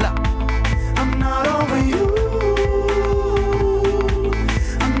 I'm not over you.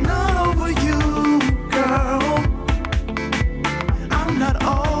 I'm not over you, girl. I'm not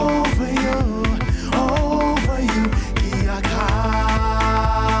over you, over you. Iyakhala.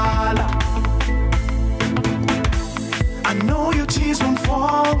 I know your tears won't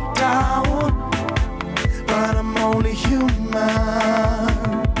fall down, but I'm only human.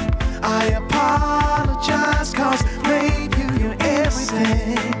 I apologize, cause made you your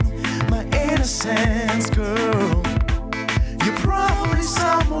everything, my innocence, girl. You're probably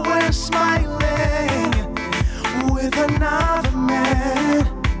somewhere smiling with another man.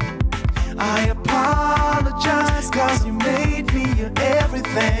 I apologize, cause you made me your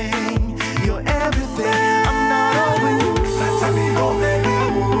everything, your everything. I'm not over you.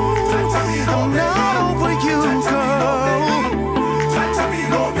 I'm not over you, girl.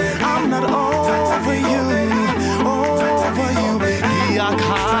 I'm not over you, over you.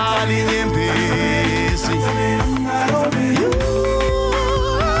 Iyakhala inyembezi. I'm not over you.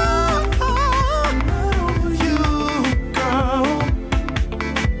 I'm not over you, girl.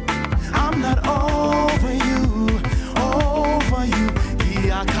 I'm not over you, over you.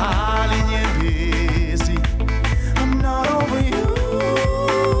 Iyakhala inyembezi. I'm not over you.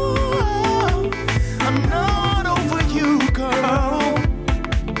 I'm not over you, girl.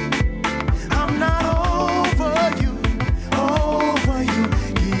 I'm not over you, over you.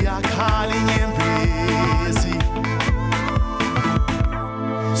 Iyakhala inyembezi.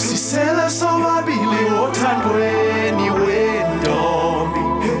 Sisela sobabili othandweni wentombi.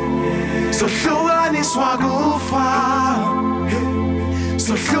 Sohlukaniswa kufa.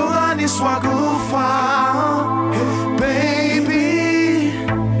 Sohlukaniswa kufa. Baby,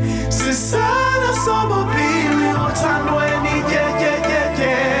 sisela sobabili othandweni, yeah, yeah, yeah,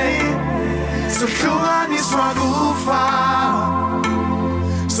 yeah. Sohlukaniswa kufa.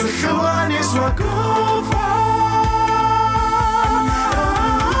 Sohlukaniswa kufa.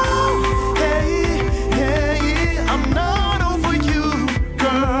 Hey, hey, I'm not over you,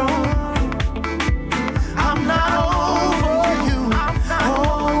 girl. I'm not over you,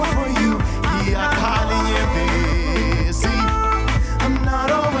 over you. Iyakhala inyembezi. I'm not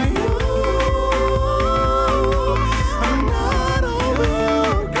over you. I'm not over you,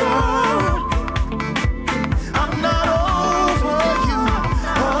 girl. I'm not over you,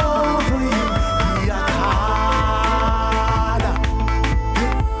 over you. Iyakhala.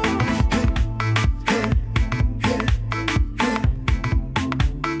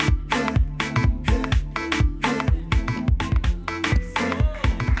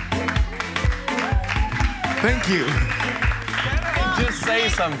 Thank you. Just say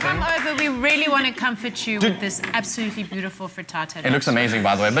something. Come over, we really want to comfort you with this absolutely beautiful frittata. It looks amazing,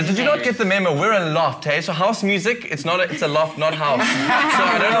 by the way. But did you not get the memo? We're a loft, hey? So house music, it's a loft, not house. So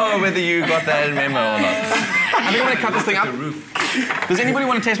I don't know whether you got that memo or not. I think I'm going to cut this thing up. Does anybody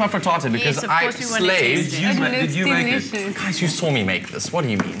want to taste my frittata? Because Yes, of I course we want to taste slaved. it. Did you make it? Guys, you saw me make this. What do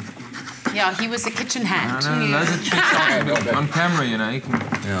you mean? Yeah, he was a kitchen hand. Loads of tricks on camera, you know. You can...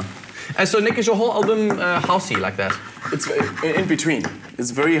 Yeah. And so, Nick, is your whole album housey like that? It's in between.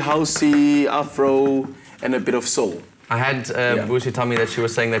 It's very housey, afro, and a bit of soul. I had Busi tell me that she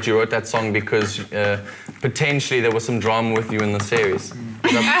was saying that you wrote that song because potentially there was some drama with you in the series.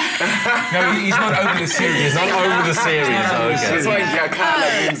 No, he's not over the series. He's not over the series. Okay. That's why Iyakhala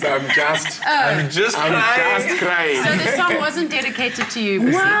means I'm just crying. So the song wasn't dedicated to you,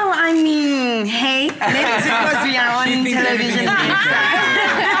 Busi. Well, I mean, hey, maybe it's because we are on television.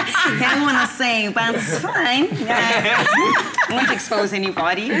 I don't want to say, but it's fine. I won't expose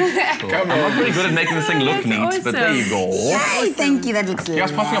anybody. I'm not very good at making this thing look neat, but there you go. Yay, thank you, that looks You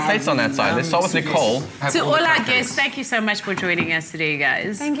guys pass your plates on that side. Let's start with Nicole. To all our guests, thank you so much for joining us today,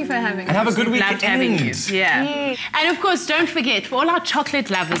 guys. Thank you for having us. And have a good weekend. Loved having you. Yeah. And of course, don't forget, for all our chocolate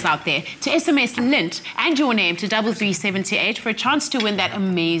lovers out there, to SMS Lindt and your name to 33778 for a chance to win that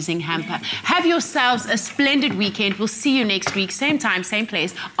amazing hamper. Have yourselves a splendid weekend. We'll see you next week, same time, same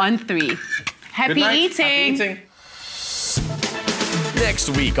place, on 3. Happy eating. Next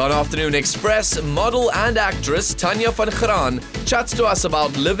week on Afternoon Express, model and actress Tanya van Graan chats to us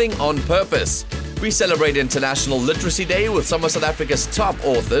about living on purpose. We celebrate International Literacy Day with some of South Africa's top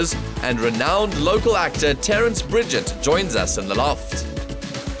authors, and renowned local actor Terence Bridget joins us in the loft.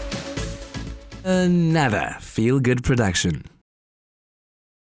 Another feel-good production.